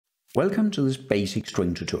Welcome to this basic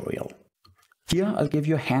string tutorial. Here I'll give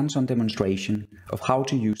you a hands-on demonstration of how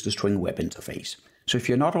to use the string web interface. So if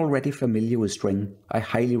you're not already familiar with string, I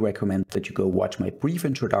highly recommend that you go watch my brief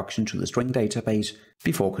introduction to the string database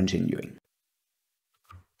before continuing.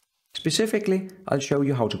 Specifically, I'll show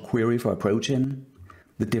you how to query for a protein,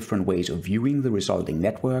 the different ways of viewing the resulting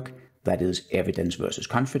network, that is evidence versus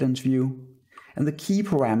confidence view, and the key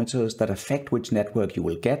parameters that affect which network you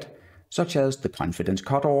will get, such as the confidence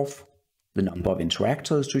cutoff, the number of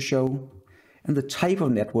interactors to show, and the type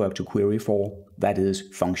of network to query for, that is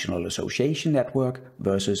functional association network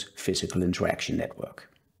versus physical interaction network.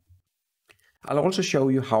 I'll also show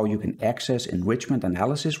you how you can access enrichment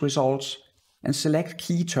analysis results and select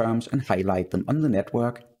key terms and highlight them on the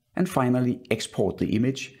network, and finally export the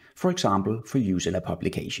image, for example, for use in a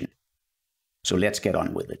publication. So let's get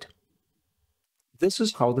on with it. This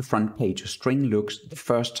is how the front page of string looks the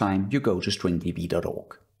first time you go to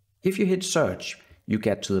stringdb.org. If you hit search, you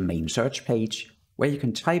get to the main search page where you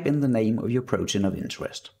can type in the name of your protein of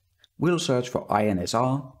interest. We'll search for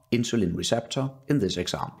INSR, insulin receptor, in this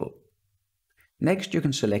example. Next you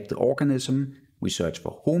can select the organism, we search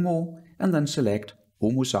for Homo, and then select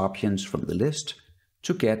Homo sapiens from the list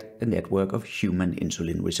to get a network of human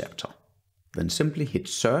insulin receptor. Then simply hit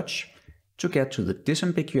search to get to the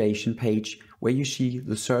disambiguation page where you see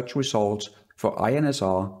the search results for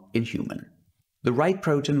INSR in human. The right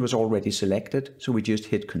protein was already selected, so we just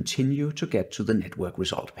hit continue to get to the network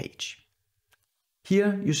result page.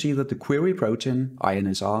 Here you see that the query protein,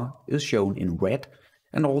 INSR, is shown in red,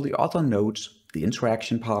 and all the other nodes, the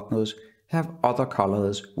interaction partners, have other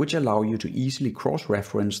colors which allow you to easily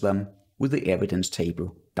cross-reference them with the evidence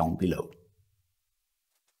table down below.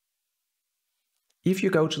 If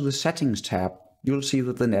you go to the Settings tab, you'll see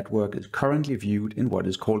that the network is currently viewed in what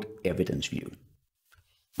is called Evidence View.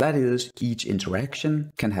 That is, each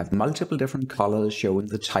interaction can have multiple different colors showing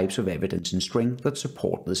the types of evidence in string that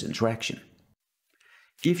support this interaction.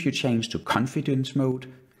 If you change to Confidence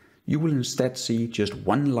mode, you will instead see just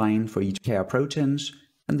one line for each pair of proteins,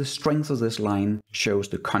 and the strength of this line shows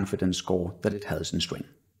the confidence score that it has in string.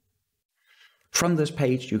 From this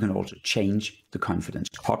page, you can also change the confidence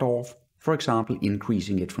cutoff, for example,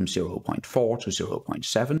 increasing it from 0.4 to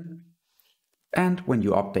 0.7. And when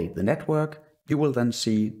you update the network, you will then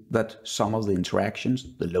see that some of the interactions,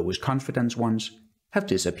 the lowest confidence ones, have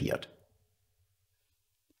disappeared.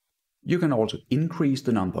 You can also increase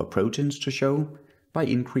the number of proteins to show by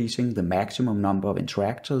increasing the maximum number of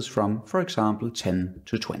interactors from, for example, 10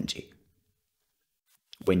 to 20.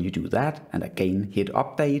 When you do that and again hit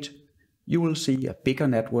update, you will see a bigger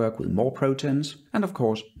network with more proteins and of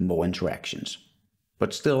course more interactions.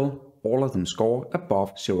 But still, all of them score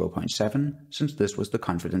above 0.7 since this was the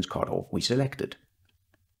confidence cutoff we selected.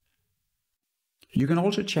 You can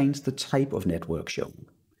also change the type of network shown.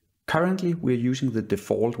 Currently we're using the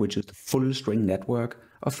default, which is the full string network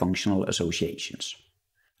of functional associations.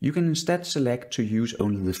 You can instead select to use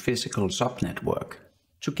only the physical subnetwork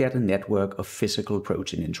to get a network of physical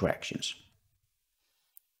protein interactions.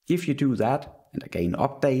 If you do that, and again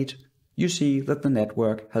update, you see that the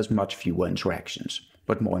network has much fewer interactions.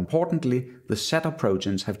 But more importantly, the set of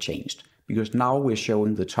proteins have changed, because now we're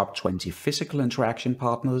showing the top 20 physical interaction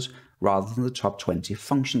partners rather than the top 20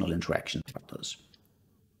 functional interaction partners.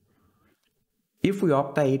 If we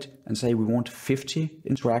update and say we want 50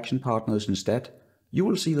 interaction partners instead, you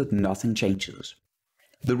will see that nothing changes.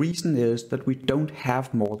 The reason is that we don't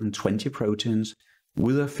have more than 20 proteins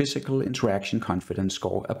with a physical interaction confidence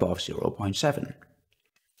score above 0.7.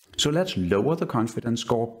 So let's lower the confidence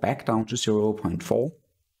score back down to 0.4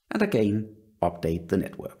 and again update the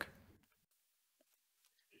network.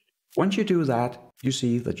 Once you do that, you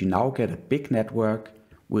see that you now get a big network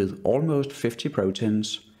with almost 50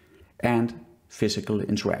 proteins and physical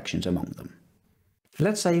interactions among them.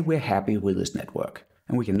 Let's say we're happy with this network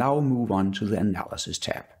and we can now move on to the Analysis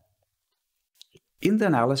tab. In the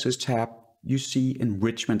Analysis tab, you see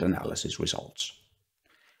enrichment analysis results.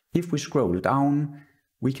 If we scroll down,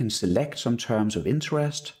 we can select some terms of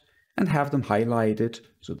interest and have them highlighted.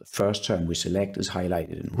 So the first term we select is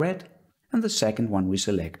highlighted in red, and the second one we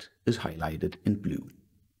select is highlighted in blue.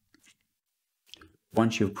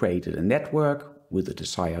 Once you've created a network with the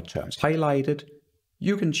desired terms highlighted,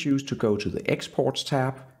 you can choose to go to the Exports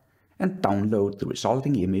tab and download the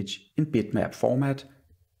resulting image in bitmap format,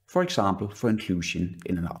 for example, for inclusion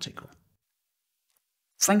in an article.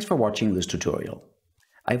 Thanks for watching this tutorial.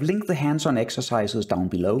 I've linked the hands-on exercises down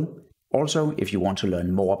below. Also, if you want to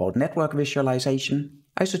learn more about network visualization,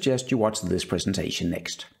 I suggest you watch this presentation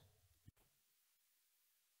next.